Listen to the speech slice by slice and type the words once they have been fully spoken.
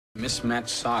Mismatched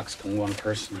socks can one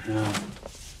person have.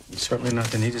 He's certainly not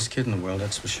the neatest kid in the world,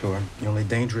 that's for sure. The only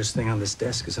dangerous thing on this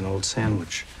desk is an old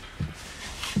sandwich.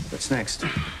 What's next?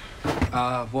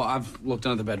 Well, I've looked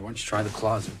under the bed. Why don't you try the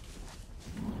closet?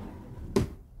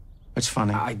 It's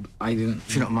funny. I didn't...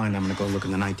 If you don't mind, I'm gonna go look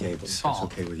in the night table. Saul. If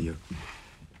that's okay with you.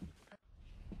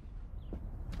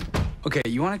 Okay,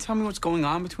 you want to tell me what's going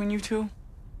on between you two?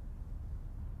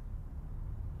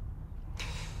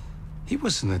 He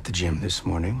wasn't at the gym this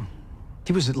morning.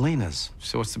 He was at Lena's.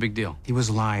 So what's the big deal? He was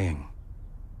lying.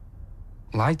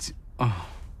 Lights? Oh.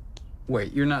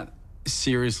 Wait, you're not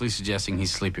seriously suggesting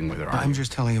he's sleeping with her, are you? I'm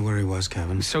just telling you where he was,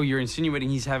 Kevin. So you're insinuating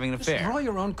he's having an affair? Just draw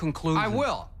your own conclusion. I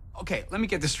will. Okay, let me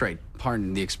get this straight.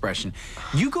 Pardon the expression.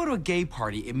 You go to a gay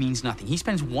party, it means nothing. He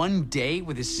spends one day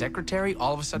with his secretary,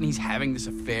 all of a sudden he's having this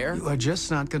affair? You are just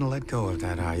not going to let go of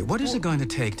that, are you? What is it going to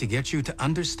take to get you to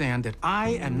understand that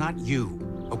I am not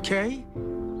you, okay?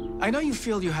 I know you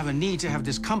feel you have a need to have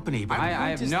this company, but I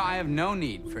have no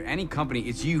need for any company.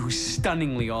 It's you who's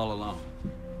stunningly all alone.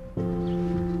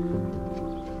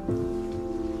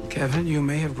 Kevin, you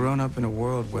may have grown up in a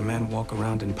world where men walk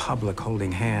around in public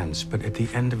holding hands, but at the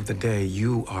end of the day,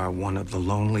 you are one of the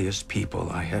loneliest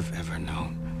people I have ever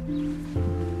known.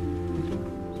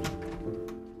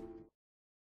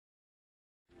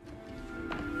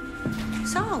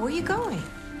 Saul, where are you going?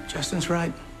 Justin's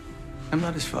right. I'm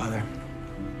not his father.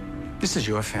 This is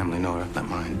your family, Nora, not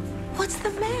mine. What's the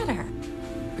matter?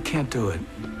 I can't do it.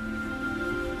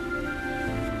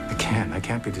 I can't. I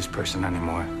can't be this person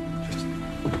anymore. Just...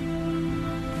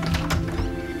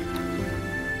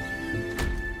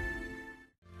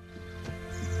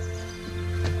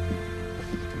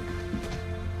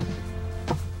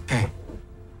 Hey.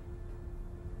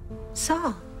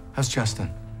 Saul. How's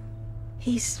Justin?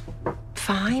 He's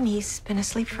fine. He's been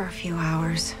asleep for a few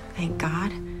hours, thank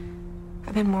God.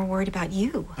 I've been more worried about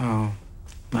you. Oh,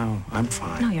 no, I'm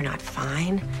fine. No, you're not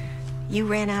fine. You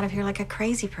ran out of here like a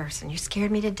crazy person. You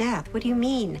scared me to death. What do you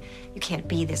mean you can't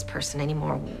be this person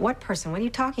anymore? What person? What are you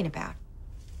talking about?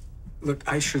 Look,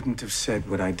 I shouldn't have said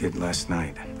what I did last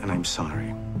night, and I'm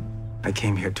sorry. I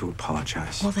came here to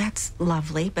apologize. Well, that's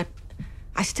lovely, but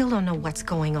I still don't know what's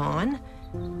going on.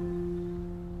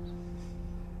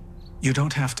 You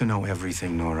don't have to know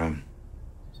everything, Nora.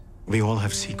 We all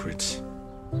have secrets.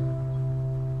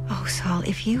 Oh, Saul,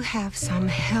 if you have some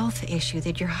health issue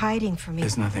that you're hiding from me...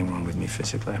 There's nothing wrong with me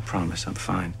physically, I promise. I'm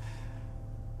fine.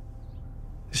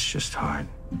 It's just hard.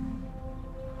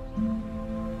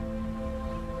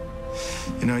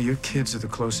 You know, your kids are the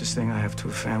closest thing I have to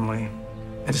a family.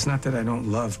 And it's not that I don't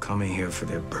love coming here for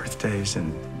their birthdays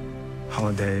and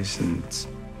holidays, and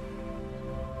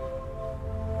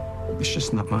it's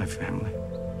just not my family.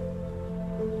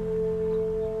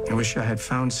 I wish I had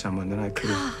found someone that I could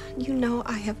have... You know,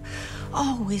 I have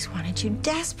always wanted you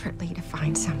desperately to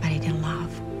find somebody to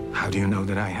love. How do you know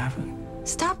that I haven't?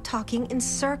 Stop talking in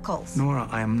circles. Nora,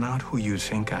 I am not who you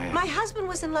think I am. My husband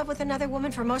was in love with another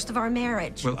woman for most of our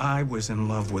marriage. Well, I was in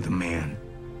love with a man.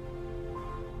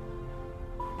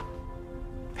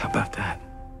 How about that?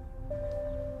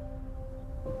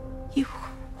 You...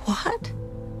 what?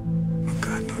 Oh,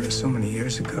 God, Nora, so many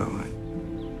years ago.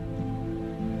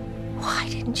 Why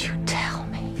didn't you tell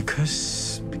me?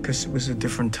 Because it was a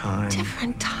different time.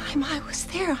 Different time? I was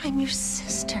there. I'm your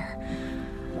sister.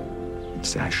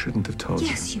 See, I shouldn't have told you.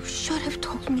 Yes, you should have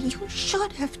told me. You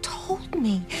should have told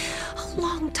me a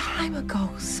long time ago.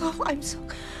 So I'm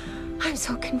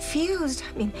so confused.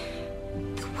 I mean,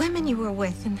 the women you were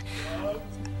with and...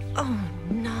 Oh,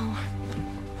 no.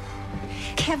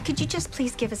 Kev, could you just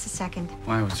please give us a second?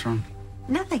 Why? What's wrong?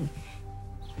 Nothing.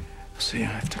 See, I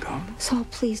have to go. Saul,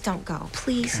 please don't go.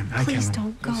 Please, I please can't.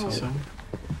 don't go. So?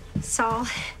 Saul.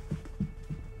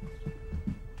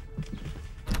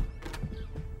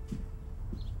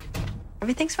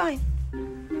 Everything's fine.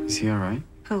 Is he all right?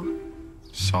 Who?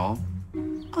 Saul?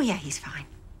 Oh, yeah, he's fine.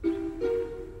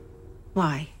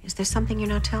 Why? Is there something you're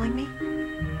not telling me?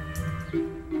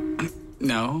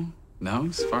 No. No,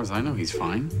 as far as I know, he's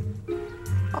fine.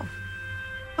 Oh.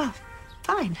 Well,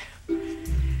 fine.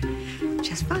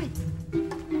 Just fine.